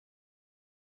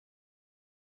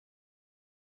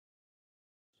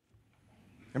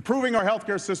Improving our health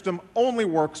care system only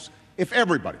works if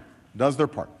everybody does their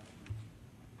part.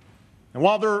 And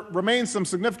while there remain some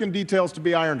significant details to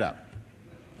be ironed out,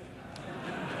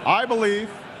 I believe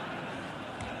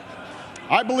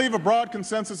a broad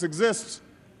consensus exists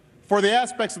for the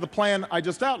aspects of the plan I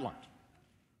just outlined.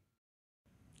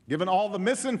 Given all the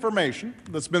misinformation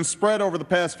that's been spread over the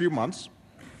past few months,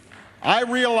 I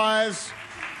realize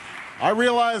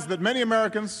that many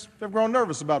Americans have grown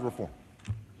nervous about reform.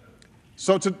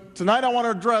 So tonight I want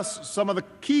to address some of the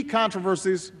key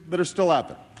controversies that are still out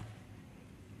there.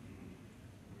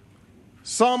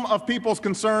 Some of people's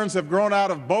concerns have grown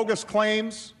out of bogus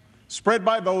claims spread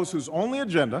by those whose only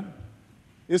agenda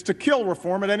is to kill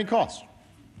reform at any cost.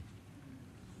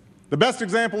 The best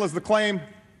example is the claim,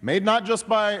 made not just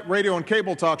by radio and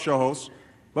cable talk show hosts,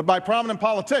 but by prominent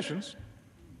politicians,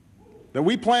 that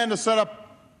we plan to set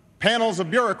up panels of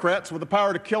bureaucrats with the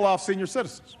power to kill off senior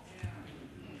citizens.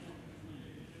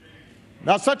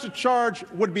 Now, such a charge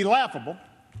would be laughable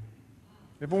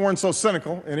if it weren't so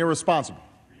cynical and irresponsible.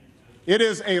 It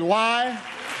is a lie,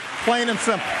 plain and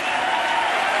simple.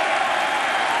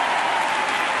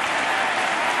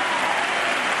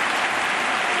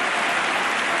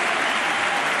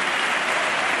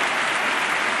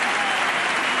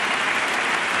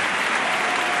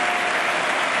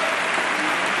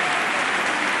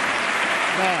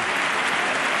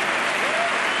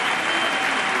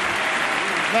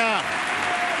 Now,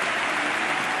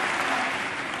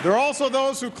 there are also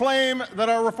those who claim that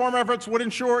our reform efforts would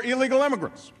ensure illegal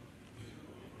immigrants.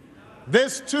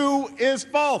 This, too, is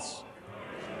false.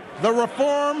 The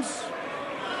reforms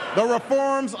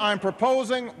I'm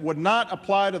proposing would not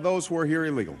apply to those who are here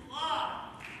illegally.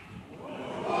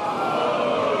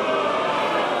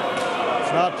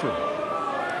 It's not true.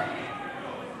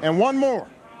 And one more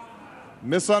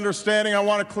misunderstanding I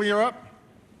want to clear up.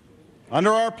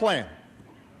 Under our plan,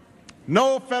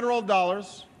 no federal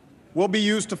dollars will be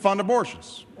used to fund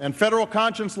abortions, and federal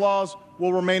conscience laws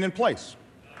will remain in place.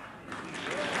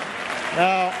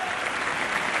 Now,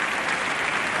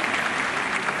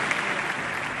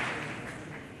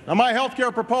 my health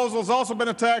care proposal has also been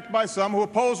attacked by some who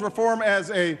oppose reform as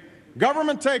a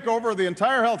government takeover of the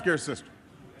entire health care system.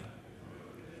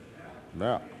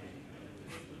 Now,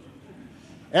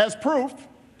 as proof,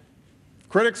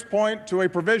 critics point to a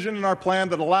provision in our plan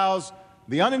that allows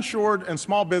the uninsured and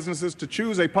small businesses to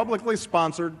choose a publicly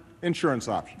sponsored insurance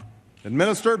option,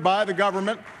 administered by the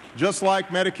government, just like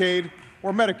Medicaid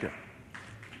or Medicare.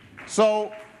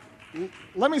 So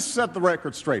let me set the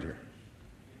record straight here.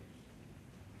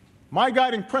 My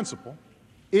guiding principle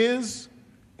is,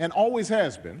 and always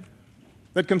has been,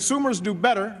 that consumers do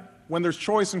better when there's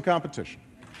choice and competition.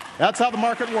 That's how the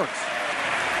market works.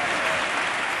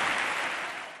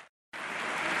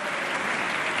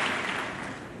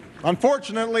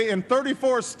 Unfortunately, in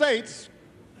 34 states,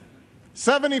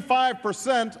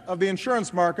 75% of the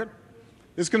insurance market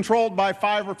is controlled by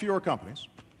 5 or fewer companies.